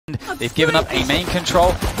They've given up a main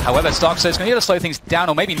control. However, starxo is going to be able to slow things down,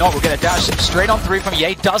 or maybe not. We'll get a dash straight on through from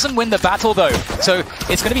Ye. Doesn't win the battle, though. So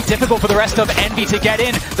it's going to be difficult for the rest of Envy to get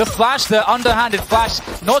in. The flash, the underhanded flash,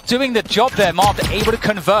 not doing the job there. Marved able to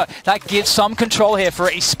convert. That gives some control here for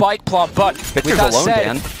a spike plant. But with that alone, said,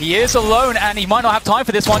 Dan. he is alone, and he might not have time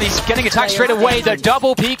for this one. He's getting attacked straight away. The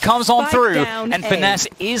double peek comes on through, and Finesse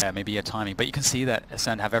is... maybe a timing, but you can see that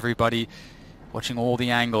Acend have everybody watching all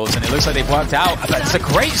the angles, and it looks like they've worked out. But it's a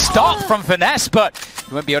great start from Finesse, but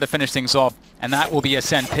he won't be able to finish things off, and that will be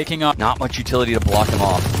Acend picking up. Not much utility to block him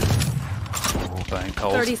off. Oh,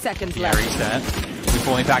 BONECOLD. 30 seconds left. He's there.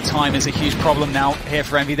 Falling back time is a huge problem now here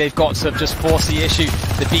for Envy. They've got to just force the issue.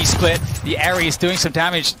 The B split, the area is doing some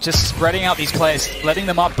damage, just spreading out these players, letting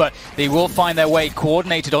them up, but they will find their way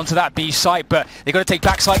coordinated onto that B site, but they've got to take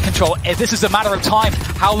backside control. If this is a matter of time,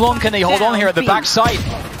 how long can they hold on here at the backside?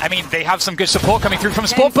 I mean, they have some good support coming through from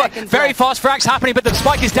Sport, but very fast frags happening, but the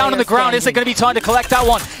spike is down on the ground. Is there going to be time to collect that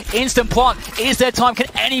one? Instant plant. Is there time? Can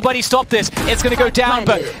anybody stop this? It's going to go down,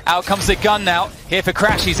 but out comes the gun now. Here for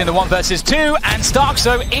crashies in the 1 versus 2, and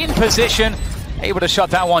starxo in position. Able to shut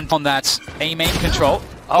that one on that A main control.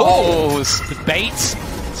 Oh, the bait.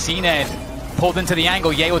 cNed pulled into the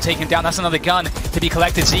angle. Ye will take him down. That's another gun to be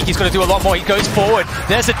collected. Zeek is going to do a lot more. He goes forward.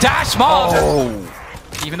 There's a dash. Marved.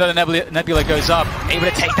 Even though the nebula goes up, able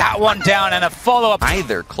to take that one down, and a follow-up.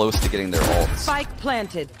 Either close to getting their ults. Spike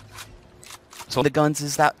planted. So the guns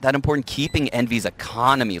is that important. Keeping Envy's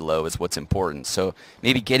economy low is what's important. So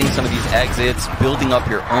maybe getting some of these exits, building up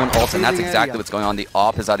your own ults, and that's exactly what's going on. The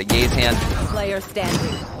op is out of Ye's hand. Player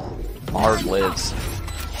standing. Marv lives.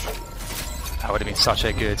 That would have been such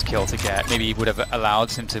a good kill to get. Maybe he would have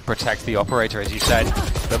allowed him to protect the operator, as you said.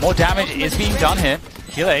 But more damage is being done here.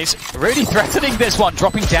 Kiles really threatening this one,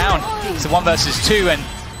 dropping down. It's a 1 versus 2, and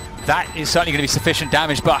that is certainly going to be sufficient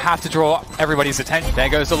damage, but I have to draw everybody's attention. There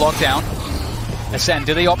goes the lockdown. Acend,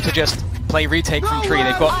 do they opt to just play retake from tree?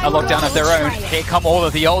 They've got a lockdown of their own. Here come all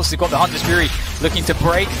of the ults. They've got the Hunter's Fury looking to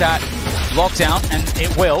break that lockdown, and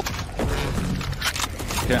it will.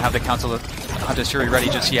 They don't have the counter Hunter's Fury ready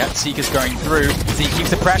just yet. Zeek is going through. Zeek keeps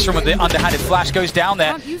the pressure with the underhanded flash, goes down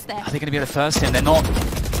there. Are they going to be able to first him? They're not.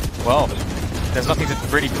 Well, there's nothing to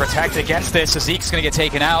really protect against this, so Zeke's going to get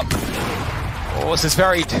taken out. Oh, this is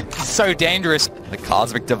so dangerous. The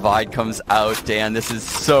Cosmic Divide comes out, Dan. This is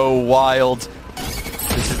so wild.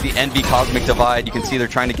 This is the Envy Cosmic Divide. You can see they're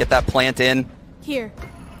trying to get that plant in. Here.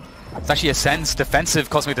 It's actually Ascend's defensive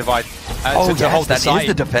Cosmic Divide to that hold the side. is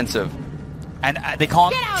the defensive. And they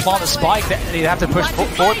can't plant the spike. They have to push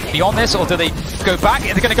forward beyond this, or do they go back?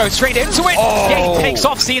 They're going to go straight into it. Yeah, he takes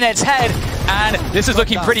off cNed's head, and this is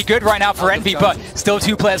looking pretty good right now for Envy, but still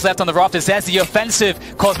 2 players left on the rafters. There's the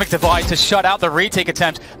offensive Cosmic Divide to shut out the retake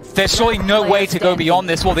attempt. There's surely no way to go beyond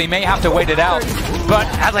this. Well, they may have to wait it out. But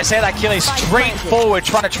as I say, that kill is straight forward,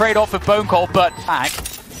 trying to trade off with BONECOLD, but back.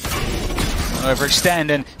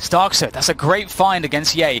 Overextend, and starxo, that's a great find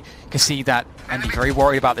against Ye. You can see that Envy very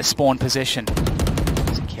worried about this spawn position.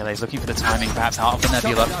 Kiles looking for the timing, perhaps out of the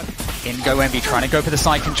nebula. In go Envy, trying to go for the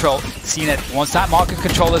side control. cNed wants that market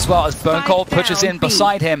control as well, as BONECOLD pushes in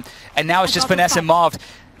beside him. And now it's just Finesse and Marved.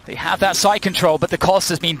 They have that side control, but the cost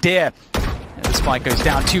has been dear. And the spike goes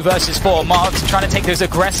down, 2 versus 4. Marv's trying to take those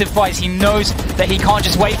aggressive fights. He knows that he can't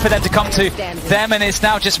just wait for them to come to them, and it's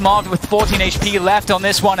now just Marved with 14 HP left on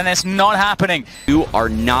this one, and it's not happening. You are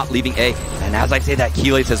not leaving A, and as I say that,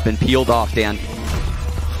 Kiles has been peeled off, Dan.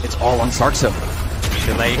 It's all on starxo.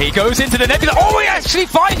 He goes into the nebula. Oh, he actually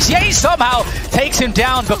finds Ye somehow. Takes him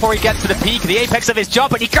down before he gets to the peak, the apex of his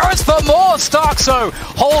jump, and he goes for more. starxo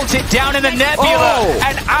holds it down in the nebula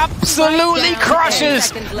and absolutely crushes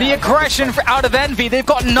the aggression out of Envy. They've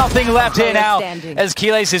got nothing left here now, as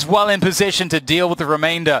Kiles is well in position to deal with the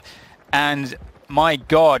remainder. And my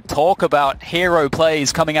God, talk about hero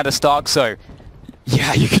plays coming out of starxo.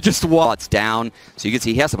 Yeah, you could just watch down, so you can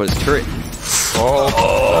see he has to put his turret.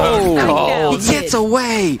 Oh, he gets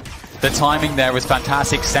away. The timing there was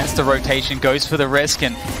fantastic. Sense the rotation, goes for the risk,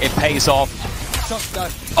 and it pays off.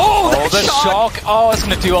 Oh, the shock. Oh, it's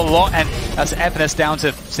going to do a lot, and that's Evanes down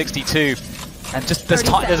to 62. And just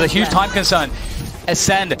there's a huge time concern.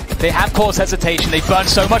 Acend, they have caused hesitation. They burned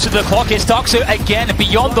so much of the clock. It's starxo again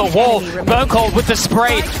beyond the wall. BONECOLD with the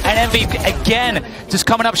spray, and Envy again just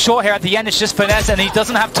coming up short here at the end. It's just Finesse, and he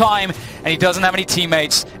doesn't have time, and he doesn't have any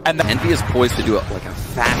teammates. And Envy is poised to do it like a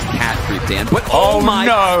fast cat creep, Dan. But oh my!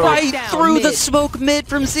 No. Right through the smoke mid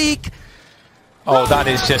from Zeek. Oh, that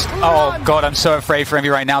is just, oh God, I'm so afraid for Envy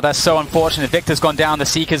right now. That's so unfortunate. Victor's gone down, the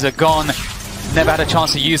Seekers are gone. Never had a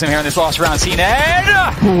chance to use him here in this last round.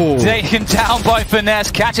 cNed taken down by Finesse,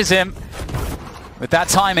 catches him with that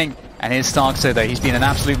timing, And here's starxo though, he's been an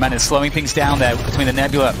absolute menace, slowing things down there between the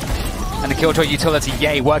Nebula and the Killjoy utility.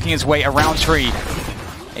 Yay, working his way around tree.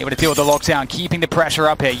 Able to deal with the lockdown, keeping the pressure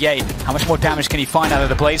up here. Yay, how much more damage can he find out of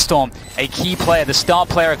the Bladestorm? A key player, the star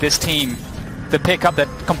player of this team. The pickup that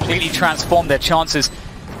completely transformed their chances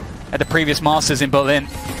at the previous Masters in Berlin.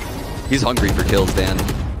 He's hungry for kills, Dan.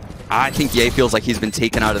 I think Ye feels like he's been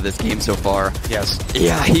taken out of this game so far. Yes.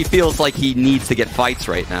 Yeah, he feels like he needs to get fights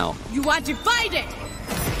right now. You want to fight it?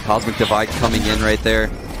 Cosmic Divide coming in right there.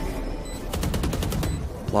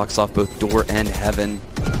 Blocks off both door and heaven.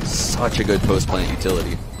 Such a good post-plant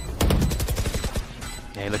utility.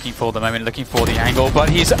 Yeah, looking for the moment, looking for the angle, but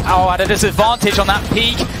he's at a disadvantage on that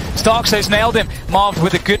peak. starxo's nailed him. Marved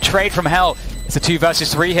with a good trade from Hell. It's a 2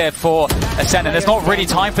 versus 3 here for Acend, and there's not really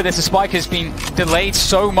time for this. The spike has been delayed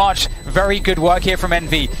so much. Very good work here from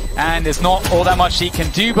Envy, and there's not all that much he can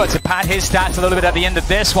do but to pad his stats a little bit at the end of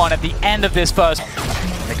this one, at the end of this first.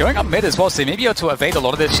 They're going up mid as well, so they may be able to evade a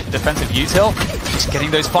lot of this defensive util. Just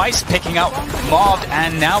getting those fights, picking up Marved,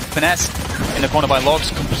 and now Finesse in the corner by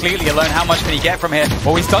Logs, completely alone. How much can he get from here?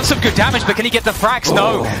 Oh, he's done some good damage, but can he get the frags?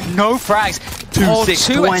 No, no frags.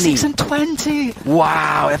 2,620.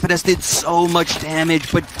 Wow, FNS did so much damage,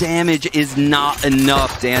 but damage is not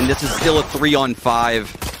enough, Dan. This is still a 3-on-5.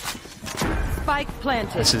 Spike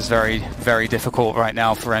planted. This is very, very difficult right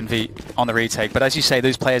now for Envy on the retake, but as you say,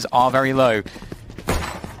 those players are very low.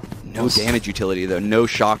 No damage utility though, no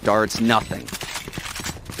shock darts, nothing.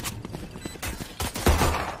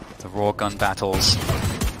 The raw gun battles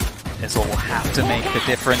is all have to make the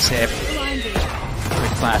difference here.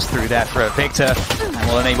 Quick flash through there for Victor, and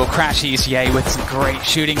will enable crashies. Yay, with some great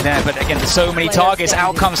shooting there, but again, there's so many targets.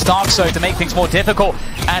 Out comes starxo to make things more difficult,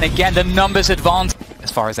 and again, the numbers advance.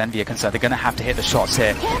 As far as Envy are concerned, they're going to have to hit the shots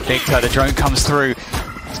here. Victor, the drone comes through.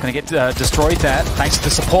 It's going to get destroyed there, thanks to the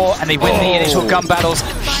support, and they win the initial gun battles.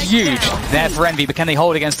 Huge there for Envy, but can they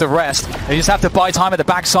hold against the rest? They just have to buy time at the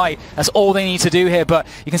backside. That's all they need to do here, but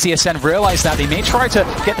you can see Acend realize that. They may try to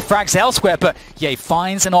get the frags elsewhere, but Ye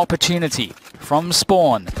finds an opportunity from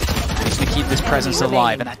spawn. He's going to keep this presence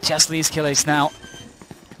alive, and that just leaves Kiles now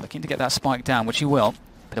looking to get that spike down, which he will.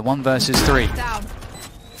 But a 1 versus 3.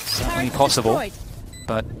 Certainly possible,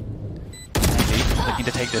 but looking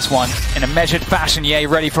to take this one in a measured fashion. Yay,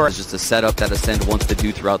 ready for it. It's just a setup that Acend wants to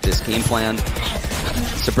do throughout this game plan.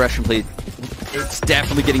 Suppression play, it's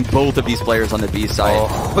definitely getting both of these players on the B side.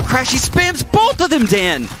 Oh. But Crashy spams both of them,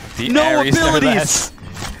 Dan! No abilities!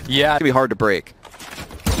 Yeah. It's gonna be hard to break.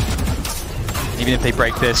 Even if they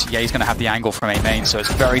break this, yeah, he's gonna have the angle from A main, so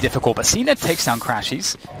it's very difficult. But cNed takes down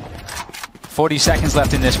crashies. 40 seconds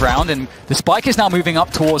left in this round, and the spike is now moving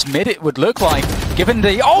up towards mid, it would look like, given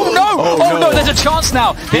the... Oh no! Oh no, there's a chance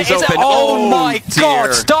now! He's open. Oh my god!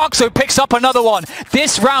 Dear. starxo picks up another one!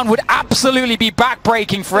 This round would absolutely be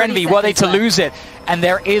back-breaking for Envy were they to lose it, and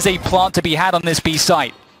there is a plant to be had on this B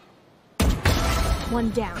site. One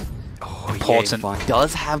down. Oh, Important. Ye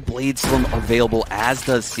does have Bladestorm available, as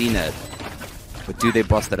does cNed. But do they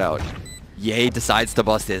bust it out? Ye decides to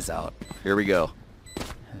bust his out. Here we go.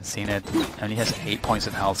 cNed only has 8 points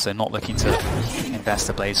of health, so not looking to invest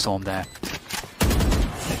the Bladestorm there.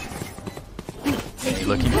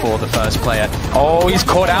 Looking for the first player. Oh, he's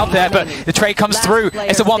caught out there, but the trade comes through.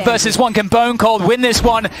 It's a 1 versus 1. Can BONECOLD win this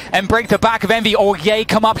one and break the back of Envy? Or Ye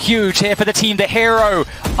come up huge here for the team. The hero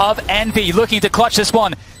of Envy looking to clutch this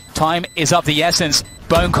one. Time is of the essence.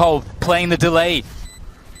 BONECOLD playing the delay.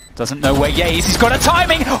 Doesn't know where Ye is. He's got a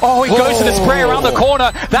timing. Oh, he goes to the spray around the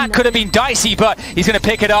corner. That could have been dicey, but he's going to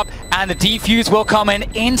pick it up, and the defuse will come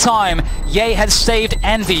in time. Ye has saved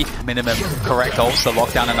Envy. Minimum correct ults, the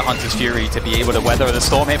lockdown and the Hunter's Fury to be able to weather the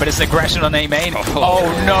storm here, but it's an aggression on A main.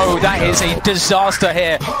 Oh no, that is a disaster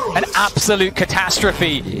here. An absolute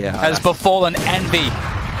catastrophe has befallen Envy.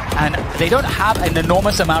 And they don't have an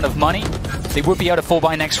enormous amount of money. They would be able to fall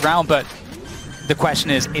by next round, but the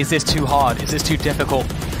question is this too hard? Is this too difficult?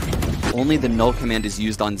 Only the null command is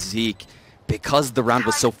used on Zeek because the round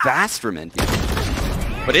was so fast from Envy.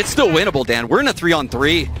 But it's still winnable, Dan. We're in a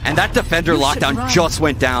 3-on-3, and that defender lockdown just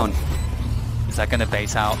went down. Is that going to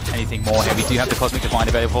base out anything more here? We do have the Cosmic Divine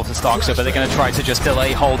available for starxo, but they're going to try to just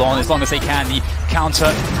delay, hold on as long as they can. The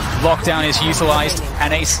counter lockdown is utilized,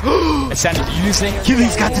 and Acend using...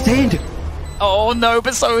 Kiles got detained! Oh no,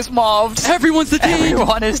 but so is Marved. Everyone's detained!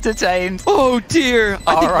 Everyone is detained. Oh dear!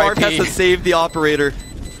 I think Marved has to save the operator.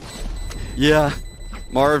 Yeah.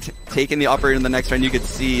 Marved taking the operator in the next round. You could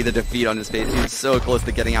see the defeat on his face. He was so close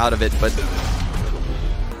to getting out of it, but...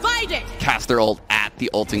 Fight it! Cast their ult at the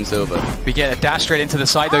ulting Sova. We get a dash straight into the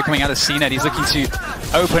side though coming out of cNed. He's looking to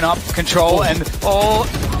open up control and... Oh!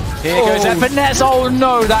 Here goes FNS. Oh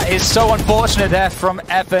no, that is so unfortunate there from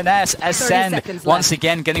FNS. Acend once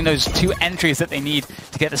again getting those 2 entries that they need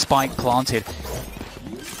to get the spike planted.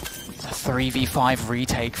 It's a 3v5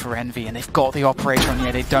 retake for Envy, and they've got the operator on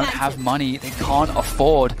here. They don't have money. They can't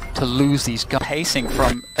afford to lose these guns. Pacing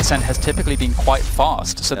from Acend has typically been quite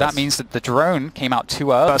fast, so that means that the drone came out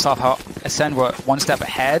too early. First off, how Acend were 1 step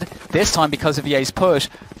ahead. This time, because of the ace push,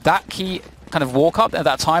 that key kind of walk up at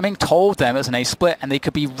that timing told them as an ace split, and they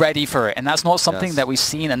could be ready for it. And that's not something that we've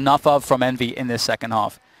seen enough of from Envy in this second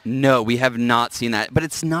half. No, we have not seen that. But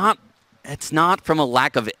it's not from a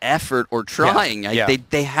lack of effort or trying.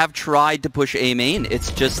 They have tried to push A main.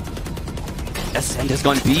 It's just Acend has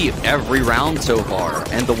gone B every round so far.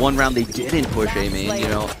 And the one round they didn't push A main, you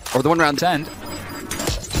know, or the one round Acend.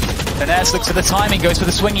 Finesse looks at the timing, goes for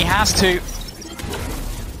the swing. He has to.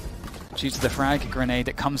 Due to the frag grenade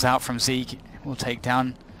that comes out from Zeek, will take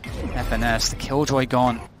down FNS. The Killjoy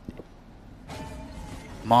gone.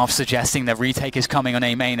 Marv suggesting the retake is coming on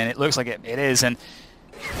A main, and it looks like it is. And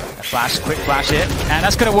a flash, quick flash hit, and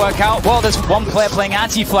that's going to work out. Well, there's one player playing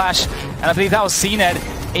anti-flash, and I believe that was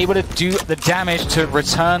cNed, able to do the damage to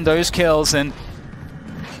return those kills. And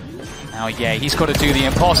now, yeah, he's got to do the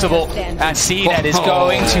impossible, and cNed is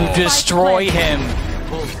going to destroy him.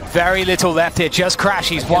 Very little left here, just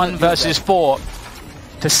crashies 1 versus 4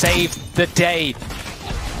 to save the day,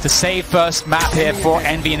 to save first map here for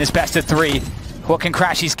Envy in this best of 3. What can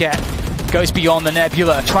crashies get? Goes beyond the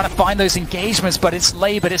nebula, trying to find those engagements, but it's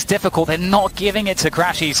late, but it's difficult. They're not giving it to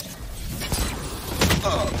crashies.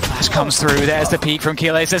 Flash comes through, there's the peek from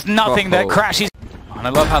Kiles. There's nothing that crashies. And I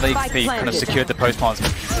love how they kind of secured the post-plant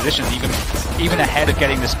positions, even ahead of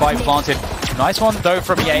getting the spike planted. Nice one though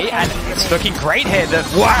from EA, and it's looking great here. The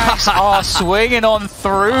frags are swinging on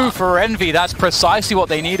through for Envy. That's precisely what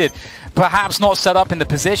they needed. Perhaps not set up in the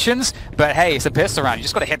positions, but hey, it's a pistol round. You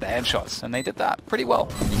just got to hit the headshots, and they did that pretty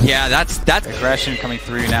well. Yeah, that's aggression coming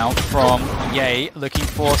through now from Ye, looking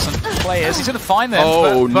for some players. He's going to find them.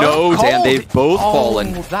 Oh no, Dan, they've both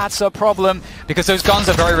fallen. That's a problem because those guns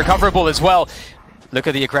are very recoverable as well. Look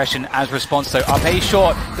at the aggression as response, though. Up A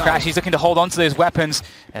short. Crash, he's looking to hold on to those weapons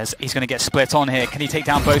as he's going to get split on here. Can he take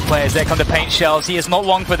down both players? There come the paint shells. He is not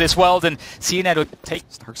long for this world, and cNed will take...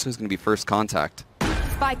 starxo is going to be first contact.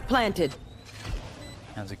 Spike planted.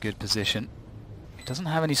 That's a good position. He doesn't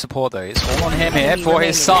have any support, though. It's all on him here for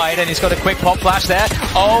his side, and he's got a quick pop flash there.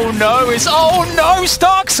 Oh no,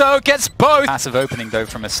 starxo gets both. Massive opening, though,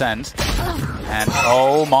 from Acend. And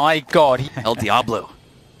oh my god. El Diablo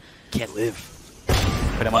can't live.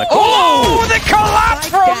 Oh, the collapse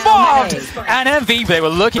from Marved! And Envy, they were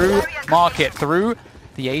looking through market, through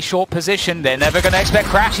the A-short position. They're never going to expect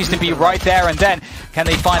crashies to be right there and then. Can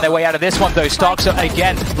they find their way out of this one, though? starxo,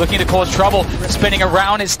 again, looking to cause trouble. Spinning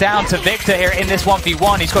around, it's down to Victor here in this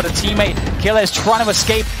 1v1. He's got a teammate. Kiles trying to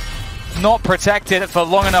escape. Not protected for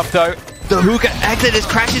long enough, though. The hookah exit. Is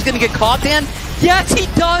crashies going to get caught, Dan? Yes, he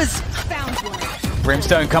does!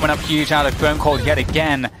 Brimstone coming up huge out of BONECOLD yet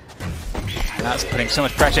again. And that's putting so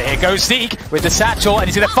much pressure. Here goes Zeek with the satchel, and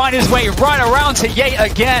he's going to find his way right around to Ye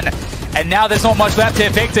again. And now there's not much left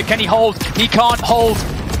here. Victor, can he hold? He can't hold.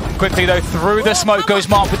 Quickly, though, through the smoke goes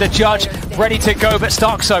Mark with the judge, ready to go, but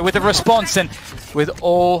starxo with the response. And with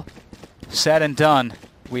all said and done,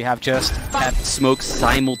 we have just had smoke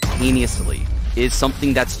simultaneously is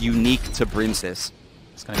something that's unique to Brimsis.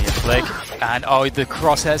 It's going to be a flick, and oh, the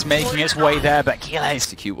crosshair's making its way there, but Kiles.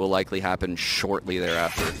 Execute will likely happen shortly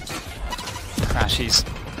thereafter. crashies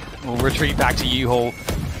will retreat back to U-Haul.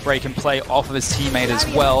 Break and play off of his teammate as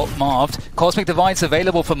well, Marved. Cosmic Divide's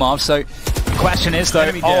available for Marved, so the question is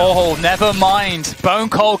though, oh, never mind.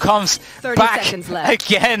 BONECOLD comes back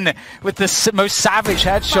again with the most savage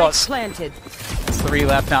headshots. 3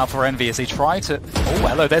 left now for Envy as they try to, oh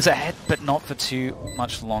hello, there's a head, but not for too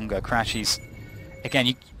much longer. crashies.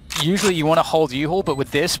 Again, usually you want to hold U-Haul, but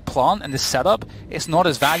with this plant and this setup, it's not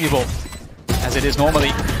as valuable as it is normally.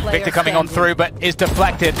 Victor coming on through, but is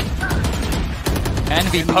deflected.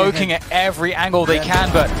 Envy poking at every angle they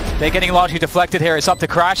can, but they're getting largely deflected here. It's up to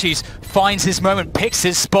crashies. Finds his moment, picks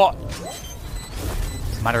his spot.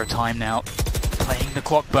 It's a matter of time now. Playing the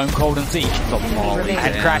clock, BONECOLD and zeek.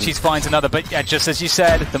 And crashies finds another, but yeah, just as you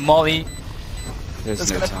said, the molly.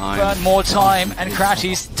 There's no time. Burn more time, and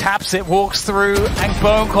crashies taps it, walks through, and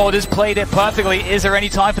BONECOLD has played it perfectly. Is there any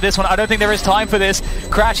time for this one? I don't think there is time for this.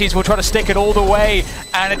 crashies will try to stick it all the way,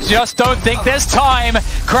 and I just don't think there's time.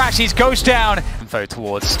 crashies goes down. Info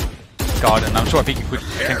towards Garden. I'm sure if he could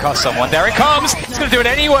concuss someone. There it comes! He's going to do it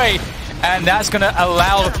anyway! And that's going to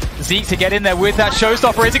allow Zeek to get in there with that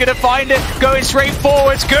showstopper. Is he going to find it? Going straight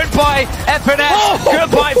forwards. Goodbye, FNS.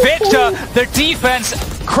 Goodbye, Victor. The defense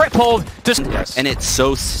crippled. And it's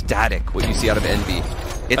so static, what you see out of Envy.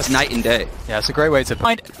 It's night and day. Yeah, it's a great way to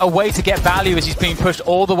find a way to get value as he's being pushed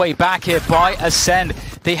all the way back here by Acend.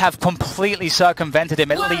 They have completely circumvented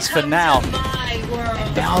him, at least for now.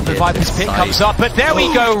 And now the Viper's Pit comes up, but there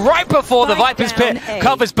we go, right before the Viper's Pit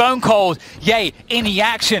covers BONECOLD. Yay, in the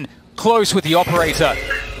action, close with the operator.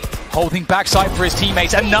 Holding backside for his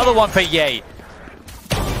teammates, another one for Yay.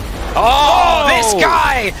 Oh, this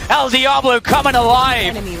guy, El Diablo coming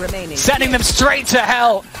alive, sending them straight to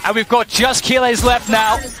hell. And we've got just Kiles left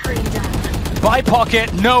now. By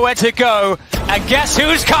pocket, nowhere to go. And guess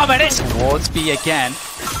who's coming? It's towards B again.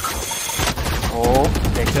 Oh,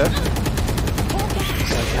 Victor.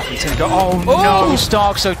 So he's gonna go. Oh no,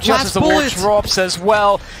 starxo just as the wall drops as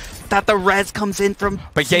well. That the res comes in from.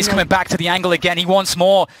 But Ye's coming back to the angle again. He wants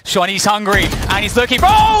more. Shawnee's hungry and he's looking for.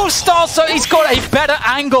 Oh, starxo! He's got a better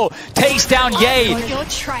angle. Takes down Ye.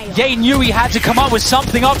 Ye knew he had to come up with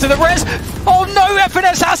something after the res. Oh no!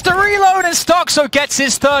 FNS has to reload and starxo gets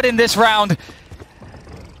his third in this round.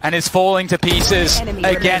 And is falling to pieces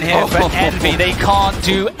again here for Envy. They can't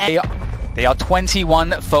do a. They are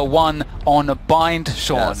 21 for 1 on a bind,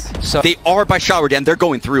 Sean. Yes. So they are by shower, Dan. They're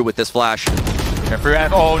going through with this flash.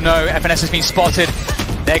 Oh no, FNS has been spotted.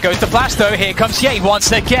 There goes the flash though. Here comes Ye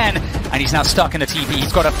once again. And he's now stuck in the TP.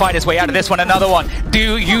 He's got to fight his way out of this one. Another one.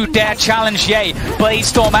 Do you dare challenge Ye?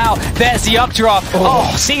 Bladestorm out. There's the updraft.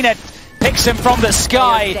 Oh, cNed picks him from the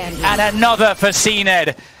sky. And another for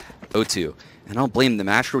cNed. O2. And I don't blame them.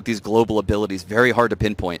 Asher with these global abilities, very hard to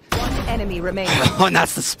pinpoint. One enemy remaining. Oh, and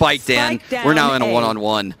that's the spike, Dan. We're now in a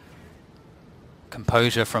one-on-one.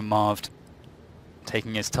 Composure from Marved.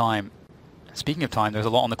 Taking his time. Speaking of time, there's a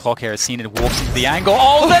lot on the clock here as cNed walks into the angle.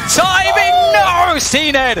 Oh, the timing! No,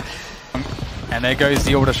 cNed! And there goes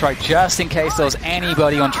the order strike just in case there was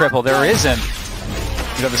anybody on triple. There isn't.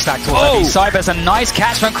 He's got the stack towards the side. There's a nice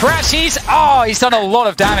catch from crashies. Oh, he's done a lot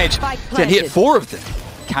of damage. Dan hit 4 of them.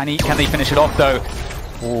 Can they finish it off though?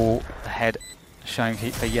 Oh, the head showing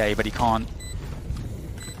for Ye, but he can't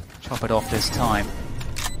chop it off this time.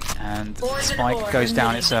 And spike goes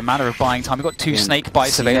down. It's a matter of buying time. We've got 2 snake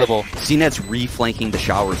bites available. cNed's reflanking the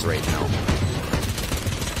showers right now.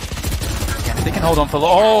 Yeah, if they can hold on for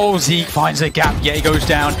oh, Zeek finds a gap. Ye goes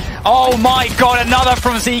down. Oh my god, another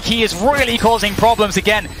from Zeek. He is really causing problems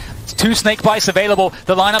again. 2 snake bites available.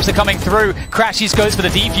 The lineups are coming through. crashies goes for the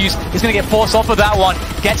defuse. He's going to get forced off of that one.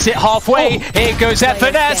 Gets it halfway. Here goes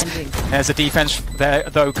FNS. There's a defense there,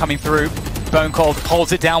 though, coming through. BONECOLD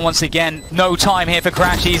holds it down once again. No time here for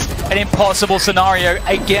crashies. An impossible scenario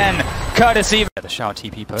again. Courtesy of the shower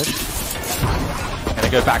TP push. Gonna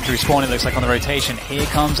go back through spawn, it looks like on the rotation. Here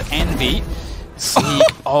comes Envy. Zeek,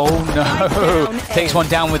 oh no, takes one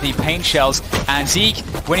down with the paint shells, and Zeek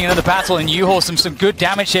winning another battle, and U-Haul some good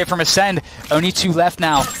damage here from Acend. Only 2 left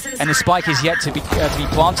now, and the spike is yet to be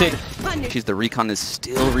planted. The recon is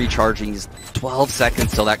still recharging. He's 12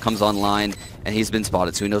 seconds till that comes online, and he's been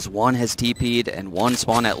spotted. So he knows 1 has TP'd and 1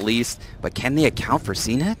 spawn at least, but can they account for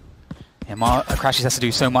cNed? Yeah, crashies has to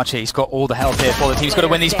do so much here. He's got all the health here for the team. He's got to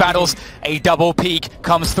win these battles. A double peek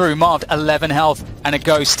comes through. Marved, 11 health, and a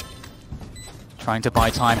ghost. Trying to buy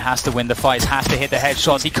time, has to win the fights, has to hit the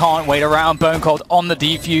headshots. He can't wait around. BONECOLD on the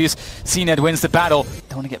defuse. cNed wins the battle.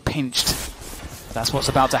 Don't want to get pinched. That's what's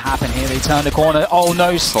about to happen here. They turn the corner. Oh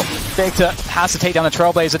no, Victor has to take down the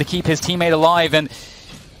Trailblazer to keep his teammate alive, and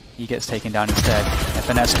he gets taken down instead.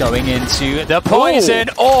 FNS going into the poison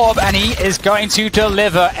orb, and he is going to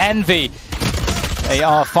deliver. Envy. They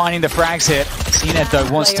are finding the frags here. cNed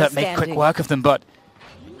though wants to make quick work of them, but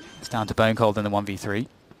it's down to BONECOLD in the 1v3.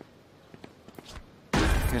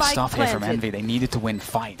 Good stuff here from Envy. They needed to win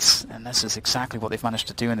fights, and this is exactly what they've managed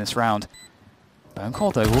to do in this round.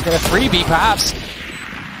 BONECOLD though will get a 3B perhaps.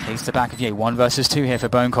 Takes the back of Ye. 1 versus 2 here for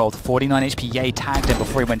BONECOLD. 49 HP. Ye tagged him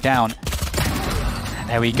before he went down. And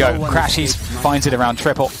there we go. crashies finds it around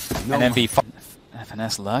triple. And Envy.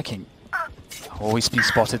 FNS lurking. Always been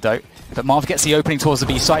spotted though. But Marv gets the opening towards the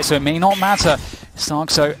B site, so it may not matter.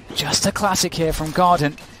 starxo, just a classic here from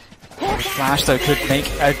Garden. Flash though could make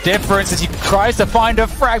a difference as he tries to find a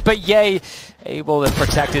frag, but Ye able to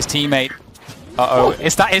protect his teammate. Uh-oh,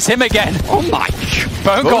 it's him again. Oh my!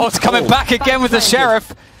 BONECOLD's coming back again with the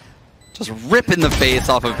sheriff. Just ripping the face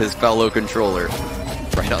off of his fellow controller.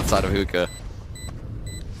 Right outside of hookah.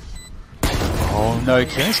 Oh no,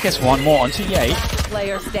 Kiles gets one more onto Ye.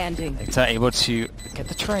 Player standing. Victor able to get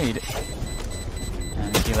the trade.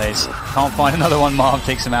 And Kiles can't find another one. Marv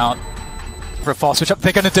takes him out. For a fast switch up,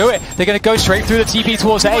 they're going to do it. They're going to go straight through the TP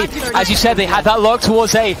towards A. As you said, they had that lock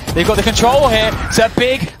towards A. They've got the control here. It's a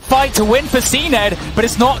big fight to win for cNed, but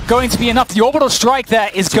it's not going to be enough. The orbital strike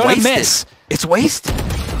there is going to miss. It's wasted.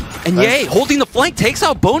 And Yay, holding the flank, takes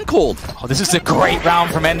out BONECOLD. Oh, this is a great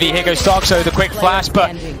round from Envy. Here goes starxo, the quick flash,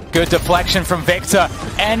 but good deflection from Victor.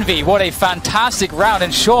 Envy, what a fantastic round.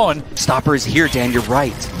 And Sean. Stopper is here, Dan, you're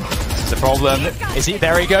right. This is the problem. Is he?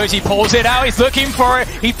 There he goes. He pulls it out. He's looking for it.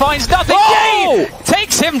 He finds nothing. Oh! Yay!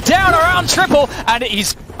 Takes him down around triple, and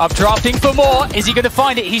he's updrafting for more. Is he going to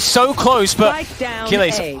find it? He's so close, but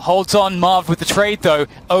Kiles holds on. Marved with the trade, though.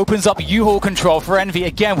 Opens up U-Haul control for Envy.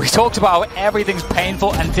 Again, we talked about how everything's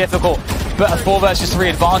painful and difficult, but a 4 versus 3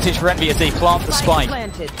 advantage for Envy as they plant the spike.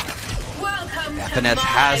 FNS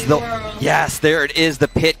has the... Yes, there it is. The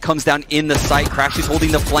pit comes down in the site. crashies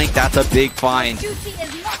holding the flank. That's a big find.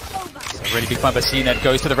 A really big find, but cNed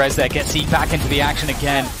goes to the res there. Gets Zeek back into the action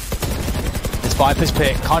again. This Viper's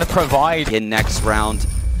pit kind of provide... In next round.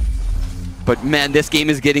 But man, this game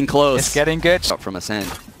is getting close. It's getting good. Up from Acend.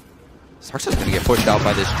 starxo's going to get pushed out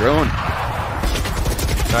by this drone.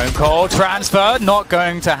 BONECOLD transfer, not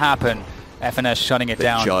going to happen. FNS shutting it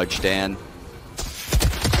down. Judge, Dan.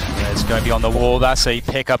 Yeah, it's going to be on the wall. That's a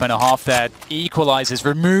pickup and a half there. Equalizes,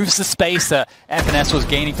 removes the space that FNS was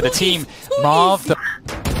gaining for the team. Marved.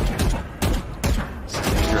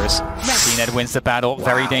 Dangerous. cNed wins the battle. Wow.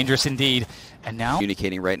 Very dangerous indeed. And now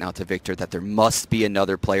communicating right now to Victor that there must be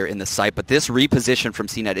another player in the site, but this reposition from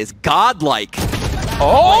cNed is godlike.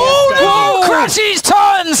 Oh, crashies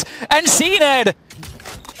tons and cNed.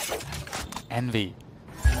 Envy.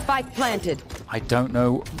 Spike planted. I don't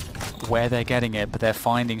know where they're getting it, but they're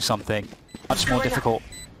finding something much more difficult.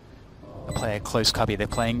 A player close cubby. They're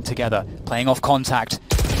playing together, playing off contact.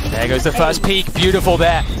 There goes the first peek. Beautiful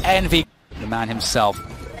there. Envy, the man himself.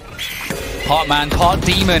 Part man, part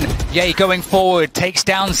demon. Yay, going forward, takes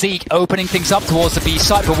down Zeek, opening things up towards the B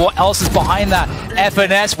site. But what else is behind that?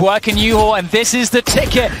 FNS working U-Haul, and this is the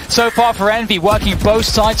ticket so far for Envy, working both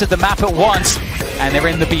sides of the map at once. And they're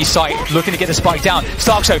in the B site, looking to get the spike down.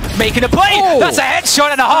 starxo making a play. Oh! That's a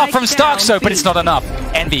headshot and a half from starxo, but it's not enough.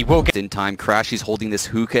 Envy will get in time. crashies holding this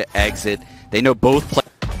hookah exit. They know both play.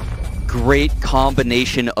 Great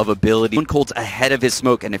combination of ability. BONECOLD's ahead of his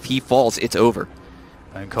smoke, and if he falls, it's over.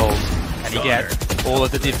 BONECOLD, and he gets all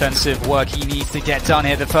of the defensive work he needs to get done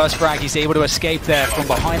here. The first frag, he's able to escape there from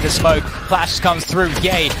behind the smoke. Flash comes through.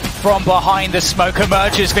 Yay, from behind the smoke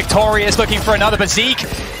emerges victorious, looking for another, but Zeek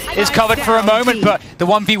is covered for a moment, but the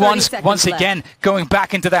 1v1s once again going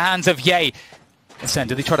back into the hands of Yay. Acend,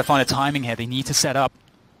 do they try to find a timing here? They need to set up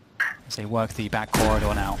as they work the back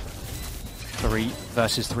corridor now. 3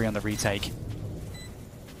 versus 3 on the retake.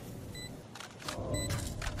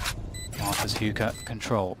 Martha's hookah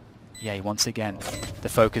control. Yay, once again. The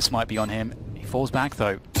focus might be on him. He falls back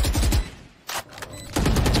though.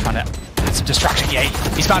 He's trying to add some distraction. Yay,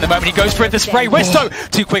 he's found a moment. He goes for it. The spray. Wisto!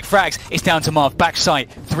 2 quick frags. It's down to Marv. Back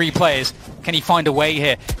site. 3 players. Can he find a way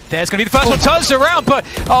here? There's going to be the first one. Turns around, but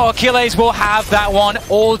oh, Kiles will have that one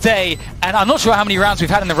all day. And I'm not sure how many rounds we've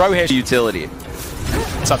had in the row here. Utility.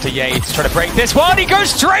 It's up to Yay to try to break this one. He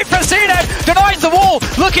goes straight for cNed, denies the wall,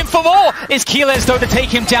 looking for more. Is Kiles though to take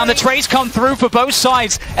him down. The trades come through for both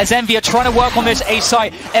sides as Envy are trying to work on this A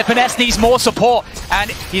site. FNS needs more support, and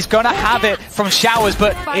he's going to have it from showers,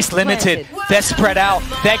 but it's limited. They're spread out.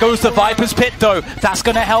 There goes the Viper's pit though. That's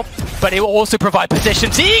going to help, but it will also provide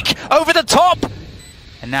position. Zeek over the top.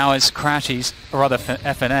 And now it's crashies, or rather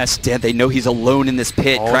FNS. Dan, they know he's alone in this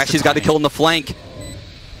pit. crashies got to kill on the flank.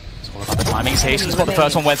 About the timing, Hastings got the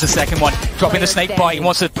first one, where's the second one? Dropping the snake bite, he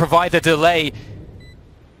wants to provide the delay.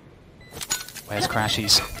 Where's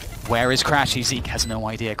crashies? Where is crashies? Zeek has no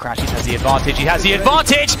idea. crashies has the advantage, he has the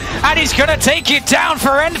advantage, and he's gonna take it down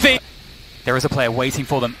for Envy. There is a player waiting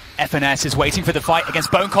for them. FNS is waiting for the fight against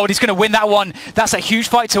BONECOLD. He's gonna win that one. That's a huge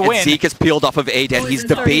fight to win. Zeek is peeled off of Aden. He's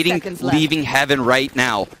debating leaving heaven right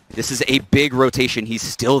now. This is a big rotation. He's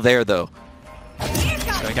still there though.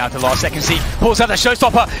 Going down to the last second, Zeek pulls out the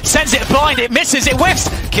showstopper, sends it blind, it misses, it whiffs.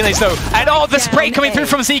 Kiles though, and oh, the spray coming through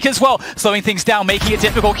from Zeek as well, slowing things down, making it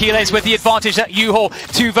difficult. Kiles with the advantage at U-Haul.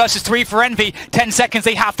 2 versus 3 for Envy. 10 seconds,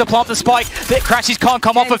 they have to plant the spike. The crashies can't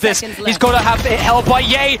come off of this. He's got to have it held by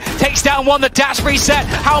Yay. Takes down one, the dash reset.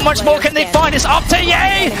 How much more can they find? It's up to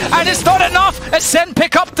Yay, and it's not enough. Acend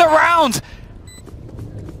pick up the round.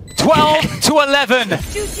 12 to 11.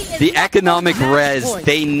 The economic res,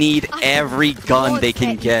 they need every gun they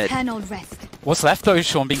can get. What's left though,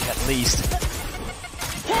 Sean, being at least.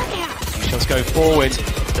 Angels go forward,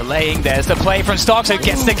 delaying. There's the play from starxo,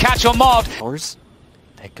 gets the catch on Marved.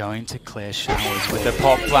 They're going to clear showers with the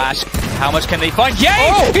pop flash. How much can they find? Yay!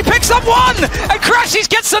 Oh! He picks up one! And crashies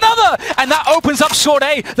gets another! And that opens up short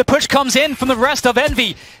A. The push comes in from the rest of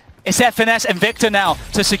Envy. It's FNS and Victor now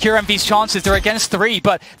to secure MV's chances. They're against 3,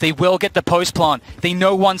 but they will get the post plant. They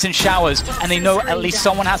know one's in showers, and they know at least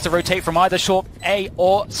someone has to rotate from either short A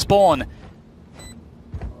or spawn.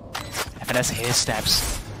 FNS hears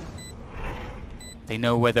steps. They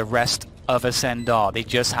know where the rest of Acend are. They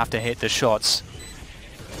just have to hit the shots.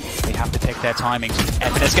 They have to pick their timings.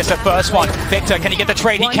 FNS gets the first one. Victor, can he get the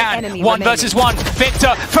trade? He can. 1 versus 1.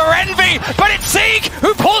 Victor for Envy, but it's Zeek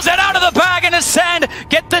who pulls it out of the bag, and Acend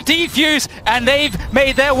get the defuse, and they've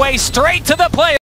made their way straight to the play.